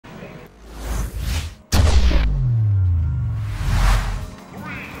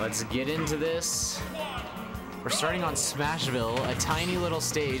let's get into this. We're starting on Smashville, a tiny little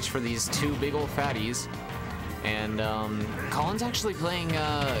stage for these two big old fatties. And Collin's actually playing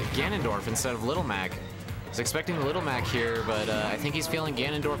Ganondorf instead of Little Mac. I was expecting Little Mac here, but I think he's feeling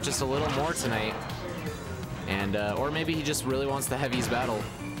Ganondorf just a little more tonight. And or maybe he just really wants the heavies battle.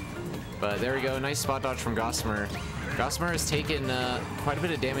 But there we go, nice spot dodge from Gossamer. Gossamer has taken quite a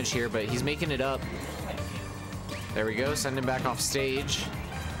bit of damage here, but he's making it up. There we go, send him back off stage.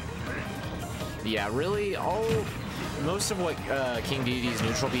 Yeah, really, most of what King Dedede's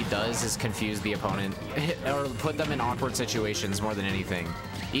neutral beat does is confuse the opponent, or put them in awkward situations more than anything.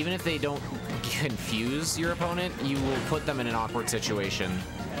 Even if they don't confuse your opponent, you will put them in an awkward situation.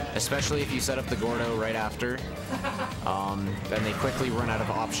 Especially if you set up the Gordo right after. Then they quickly run out of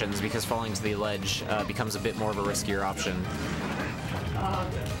options because falling to the ledge becomes a bit more of a riskier option.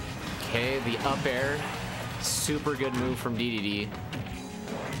 Okay, the up air. Super good move from Dedede.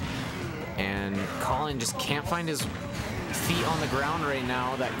 And Collin just can't find his feet on the ground right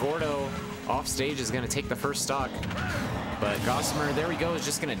now. That Gordo off stage is going to take the first stock. But Gossamer, there we go, is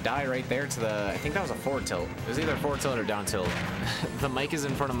just going to die right there to the... I think that was a forward tilt. It was either forward tilt or down tilt. The mic is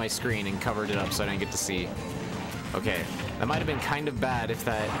in front of my screen and covered it up so I didn't get to see. Okay, that might have been kind of bad if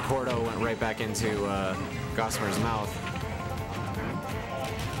that Gordo went right back into Gossamer's mouth.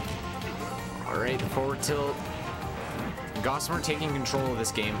 Alright, forward tilt. Gossamer taking control of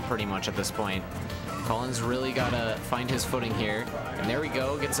this game pretty much at this point. Collin's really got to find his footing here. And there we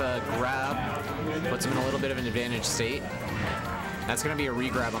go, gets a grab. Puts him in a little bit of an advantage state. That's going to be a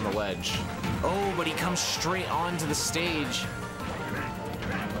re-grab on the ledge. Oh, but he comes straight onto the stage.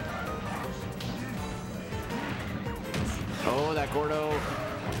 Oh, that Gordo.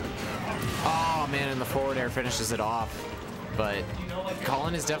 Oh, man, and the forward air finishes it off. But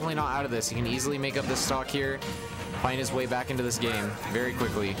Collin is definitely not out of this. He can easily make up this stock here, find his way back into this game very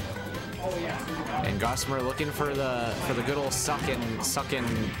quickly. And Gossamer looking for the good old suck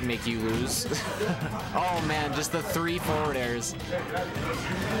and make you lose. Oh man, just the 3 forward airs.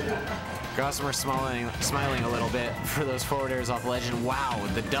 Gossamer smiling a little bit for those forward airs off ledge, and wow,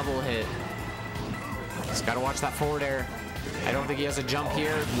 the double hit. Just gotta watch that forward air. I don't think he has a jump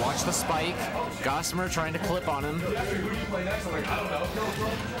here. Watch the spike. Gossamer trying to clip on him.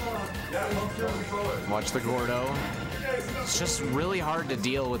 Watch the Gordo. It's just really hard to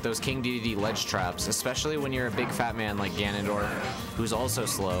deal with those King Dedede ledge traps, especially when you're a big fat man like Ganondorf, who's also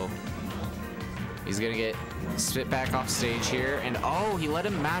slow. He's gonna get spit back off stage here, and oh, he let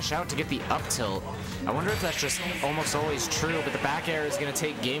him mash out to get the up tilt. I wonder if that's just almost always true, but the back air is gonna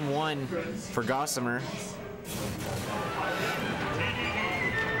take game 1 for Gossamer.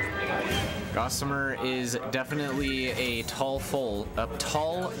 Gossamer is definitely a tall foe.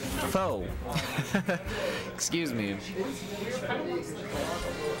 Excuse me.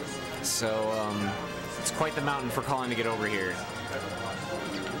 So, it's quite the mountain for Collin to get over here.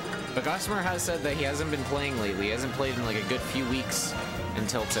 But Gossamer has said that he hasn't been playing lately. He hasn't played in like a good few weeks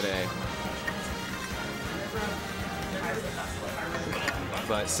until today.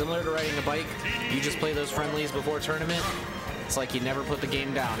 But similar to riding a bike, you just play those friendlies before tournament. It's like you never put the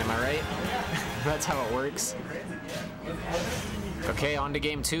game down, am I right? That's how it works. Okay, on to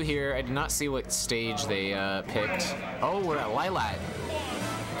game 2 here. I did not see what stage they picked. Oh, we're at Lilat.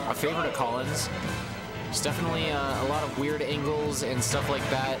 A favorite of Collin's. There's definitely a lot of weird angles and stuff like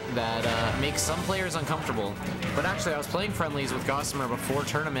that that make some players uncomfortable. But actually, I was playing friendlies with Gossamer before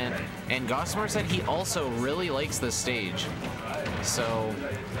tournament, and Gossamer said he also really likes this stage. So,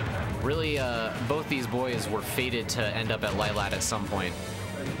 really, both these boys were fated to end up at Lilat at some point.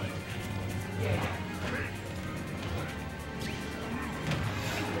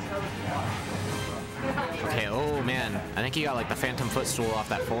 Okay, oh man, I think he got like the phantom footstool off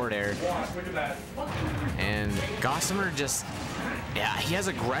that forward air. And Gossamer just, yeah, he has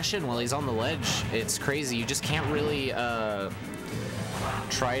aggression while he's on the ledge. It's crazy, you just can't really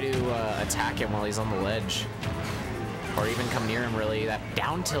try to attack him while he's on the ledge. Or even come near him really. That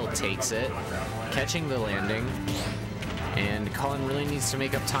down tilt takes it, catching the landing. And Collin really needs to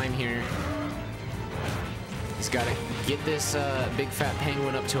make up time here. He's got to get this big fat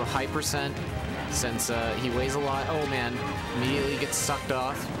penguin up to a high percent since he weighs a lot. Oh man, immediately gets sucked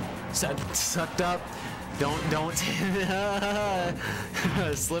off. Sucked up. Don't.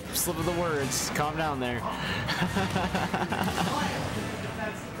 slip of the words. Calm down there.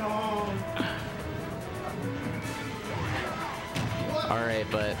 Alright,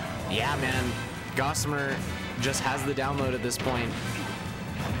 but yeah, man, Gossamer just has the download at this point.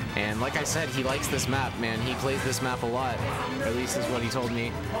 And like I said, he likes this map, man. He plays this map a lot. Or at least is what he told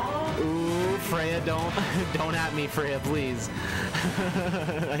me. Ooh, Freya, don't at me, Freya, please.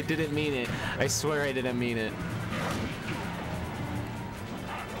 I didn't mean it. I swear I didn't mean it.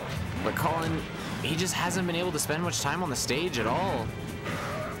 But Collin, he just hasn't been able to spend much time on the stage at all.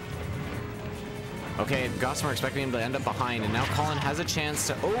 Okay, Gossamer expecting him to end up behind, and now Collin has a chance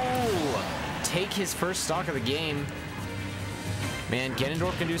to, take his first stock of the game. Man,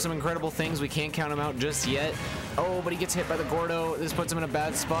 Ganondorf can do some incredible things. We can't count him out just yet. Oh, but he gets hit by the Gordo. This puts him in a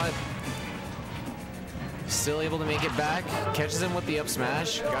bad spot. Still able to make it back. Catches him with the up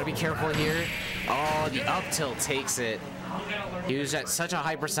smash. Gotta be careful here. Oh, the up tilt takes it. He was at such a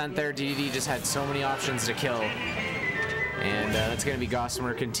high percent there. DDD just had so many options to kill. And that's going to be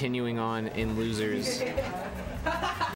Gossamer continuing on in losers.